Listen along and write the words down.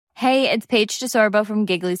Hey, it's Paige DeSorbo from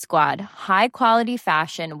Giggly Squad. High quality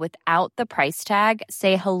fashion without the price tag.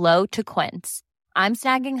 Say hello to Quince. I'm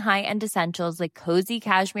snagging high-end essentials like cozy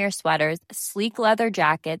cashmere sweaters, sleek leather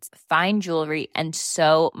jackets, fine jewelry, and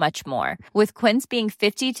so much more. With Quince being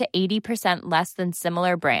 50 to 80% less than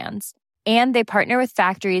similar brands. And they partner with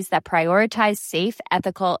factories that prioritize safe,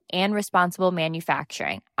 ethical, and responsible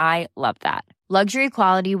manufacturing. I love that. Luxury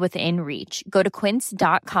quality within reach. Go to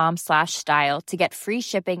quince.com/style to get free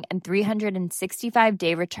shipping and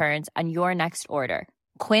 365-day returns on your next order.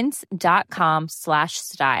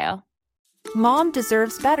 Quince.com/style. Mom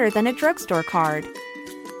deserves better than a drugstore card.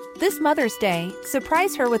 This Mother's Day,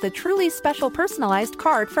 surprise her with a truly special personalized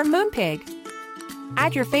card from Moonpig.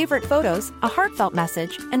 Add your favorite photos, a heartfelt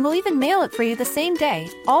message, and we'll even mail it for you the same day,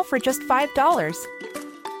 all for just $5.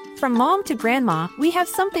 From mom to grandma, we have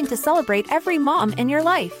something to celebrate every mom in your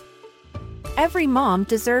life. Every mom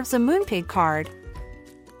deserves a Moonpig card.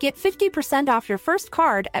 Get 50% off your first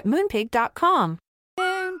card at moonpig.com.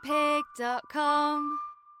 Moonpig.com.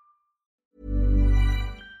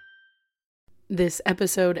 This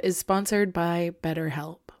episode is sponsored by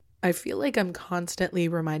BetterHelp. I feel like I'm constantly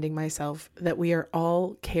reminding myself that we are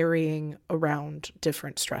all carrying around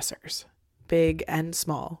different stressors, big and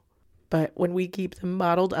small. But when we keep them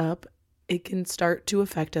bottled up, it can start to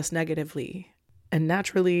affect us negatively. And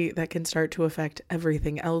naturally, that can start to affect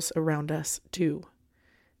everything else around us too.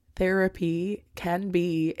 Therapy can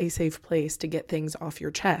be a safe place to get things off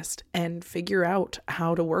your chest and figure out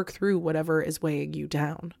how to work through whatever is weighing you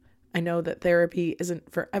down. I know that therapy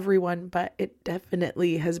isn't for everyone, but it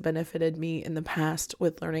definitely has benefited me in the past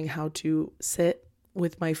with learning how to sit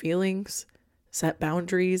with my feelings, set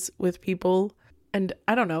boundaries with people, and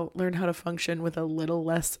learn how to function with a little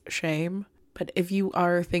less shame. But if you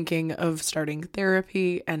are thinking of starting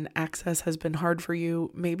therapy and access has been hard for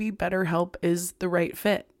you, maybe BetterHelp is the right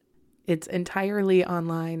fit. It's entirely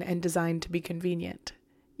online and designed to be convenient.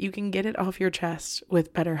 You can get it off your chest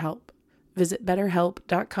with BetterHelp. Visit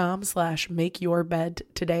betterhelp.com/makeyourbed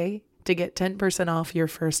today to get 10% off your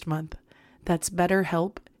first month. That's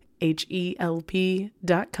BetterHelp,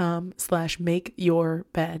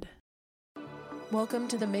 HELP.com/makeyourbed. Welcome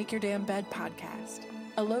to the Make Your Damn Bed podcast,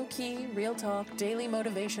 a low-key, real-talk, daily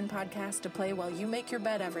motivation podcast to play while you make your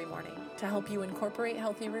bed every morning to help you incorporate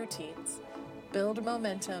healthy routines, build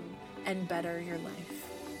momentum, and better your life.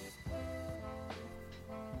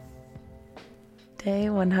 Day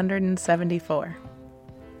 174.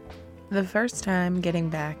 The first time getting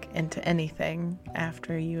back into anything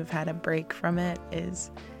after you have had a break from it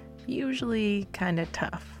is usually kind of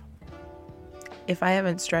tough. If I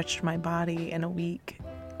haven't stretched my body in a week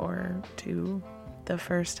or two, the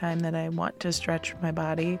first time that I want to stretch my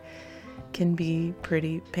body can be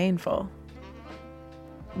pretty painful,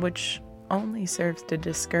 which only serves to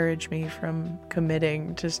discourage me from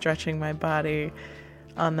committing to stretching my body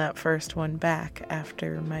on that first one back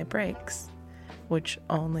after my breaks, which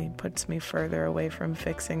only puts me further away from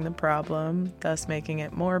fixing the problem, thus making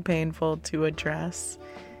it more painful to address.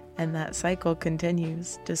 And that cycle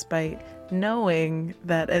continues despite knowing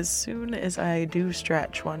that as soon as I do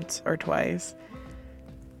stretch once or twice,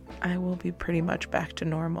 I will be pretty much back to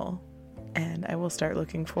normal and I will start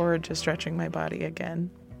looking forward to stretching my body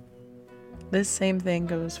again. This same thing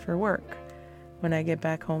goes for work. When I get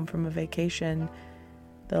back home from a vacation,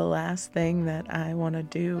 the last thing that I want to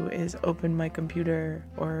do is open my computer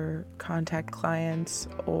or contact clients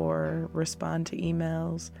or respond to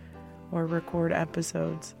emails or record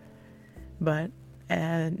episodes. But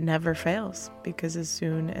it never fails, because as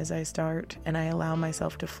soon as I start and I allow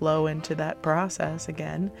myself to flow into that process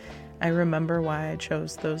again, I remember why I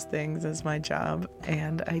chose those things as my job,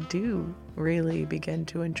 and I do really begin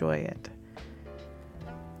to enjoy it.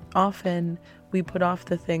 Often we put off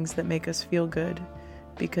the things that make us feel good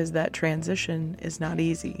because that transition is not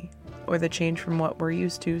easy, or the change from what we're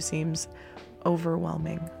used to seems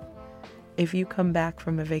overwhelming. If you come back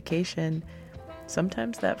from a vacation,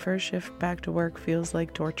 sometimes that first shift back to work feels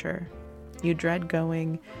like torture. You dread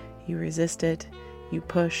going, you resist it, you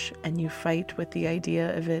push, and you fight with the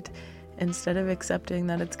idea of it instead of accepting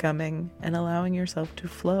that it's coming and allowing yourself to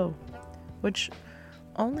flow, which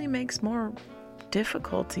only makes more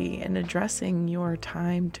difficulty in addressing your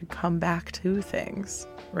time to come back to things,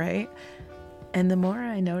 right? And the more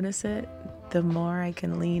I notice it, the more I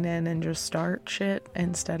can lean in and just start shit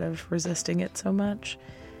instead of resisting it so much.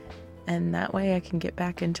 And that way I can get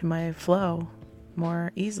back into my flow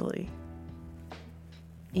more easily.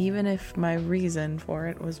 Even if my reason for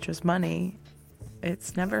it was just money,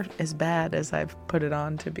 it's never as bad as I've put it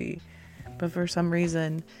on to be. But for some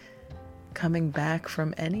reason, coming back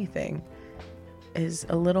from anything is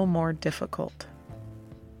a little more difficult.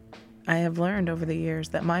 I have learned over the years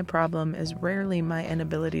that my problem is rarely my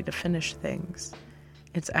inability to finish things.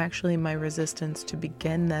 It's actually my resistance to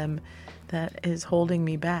begin them that is holding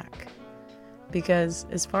me back. Because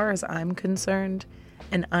as far as I'm concerned,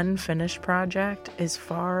 an unfinished project is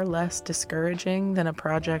far less discouraging than a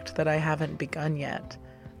project that I haven't begun yet.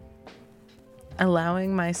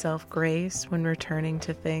 Allowing myself grace when returning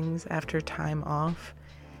to things after time off,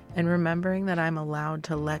 and remembering that I'm allowed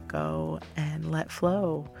to let go and let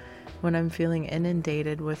flow when I'm feeling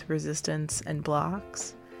inundated with resistance and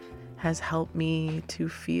blocks, has helped me to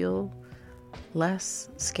feel less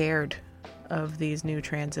scared of these new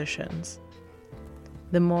transitions.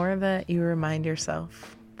 The more that you remind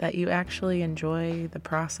yourself that you actually enjoy the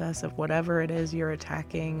process of whatever it is you're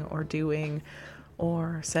attacking or doing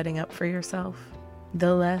or setting up for yourself,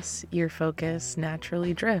 the less your focus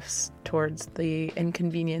naturally drifts towards the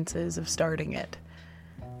inconveniences of starting it.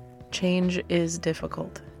 Change is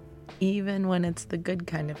difficult, even when it's the good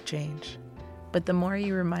kind of change. But the more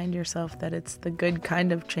you remind yourself that it's the good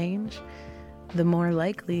kind of change, the more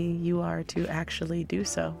likely you are to actually do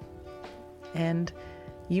so. And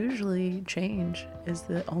usually change is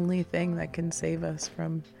the only thing that can save us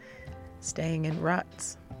from staying in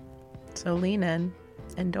ruts. So lean in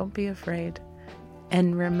and don't be afraid.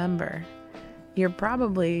 And remember, you're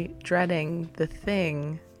probably dreading the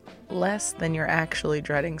thing less than you're actually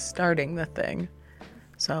dreading starting the thing.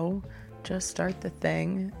 So just start the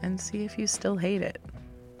thing and see if you still hate it.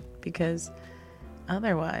 Because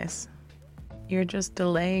otherwise, you're just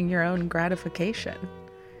delaying your own gratification.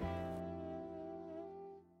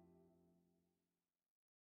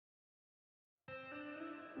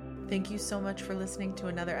 Thank you so much for listening to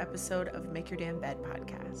another episode of Make Your Damn Bed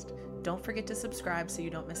podcast. Don't forget to subscribe so you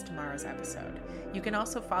don't miss tomorrow's episode. You can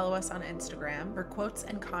also follow us on Instagram for quotes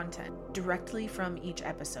and content directly from each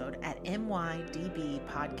episode at MYDB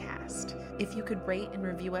Podcast. If you could rate and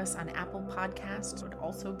review us on Apple Podcasts, it would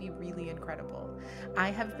also be really incredible. I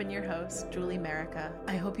have been your host, Julie Merica.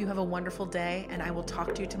 I hope you have a wonderful day, and I will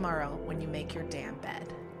talk to you tomorrow when you make your damn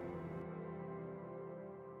bed.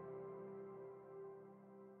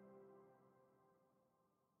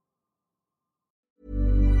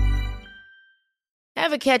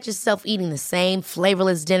 Ever catch yourself eating the same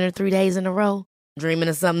flavorless dinner 3 days in a row? Dreaming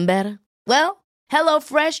of something better? Well,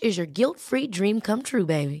 HelloFresh is your guilt-free dream come true,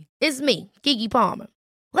 baby. It's me, Keke Palmer.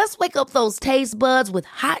 Let's wake up those taste buds with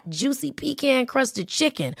hot, juicy pecan-crusted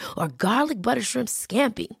chicken or garlic butter shrimp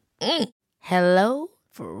scampi. Hello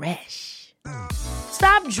Fresh.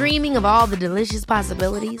 Stop dreaming of all the delicious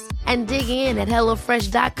possibilities and dig in at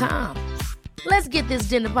HelloFresh.com. Let's get this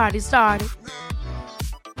dinner party started.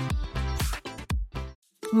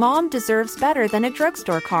 Mom deserves better than a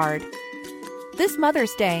drugstore card. This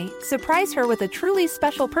Mother's Day, surprise her with a truly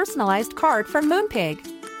special personalized card from Moonpig.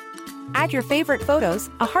 Add your favorite photos,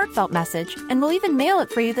 a heartfelt message, and we'll even mail it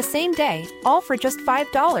for you the same day, all for just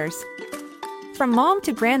 $5. From mom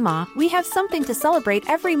to grandma, we have something to celebrate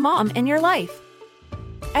every mom in your life.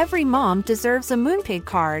 Every mom deserves a Moonpig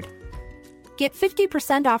card. Get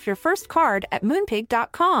 50% off your first card at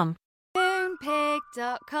Moonpig.com.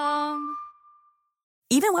 Moonpig.com.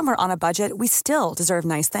 Even when we're on a budget, we still deserve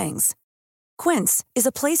nice things. Quince is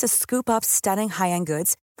a place to scoop up stunning high-end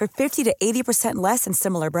goods for 50 to 80% less than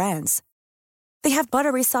similar brands. They have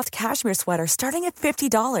buttery soft cashmere sweaters starting at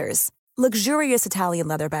 $50, luxurious Italian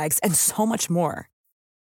leather bags, and so much more.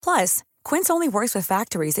 Plus, Quince only works with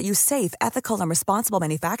factories that use safe, ethical, and responsible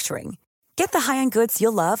manufacturing. Get the high-end goods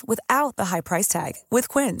you'll love without the high price tag with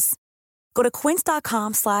Quince. Go to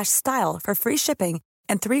quince.com/style for free shipping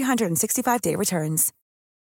and 365-day returns.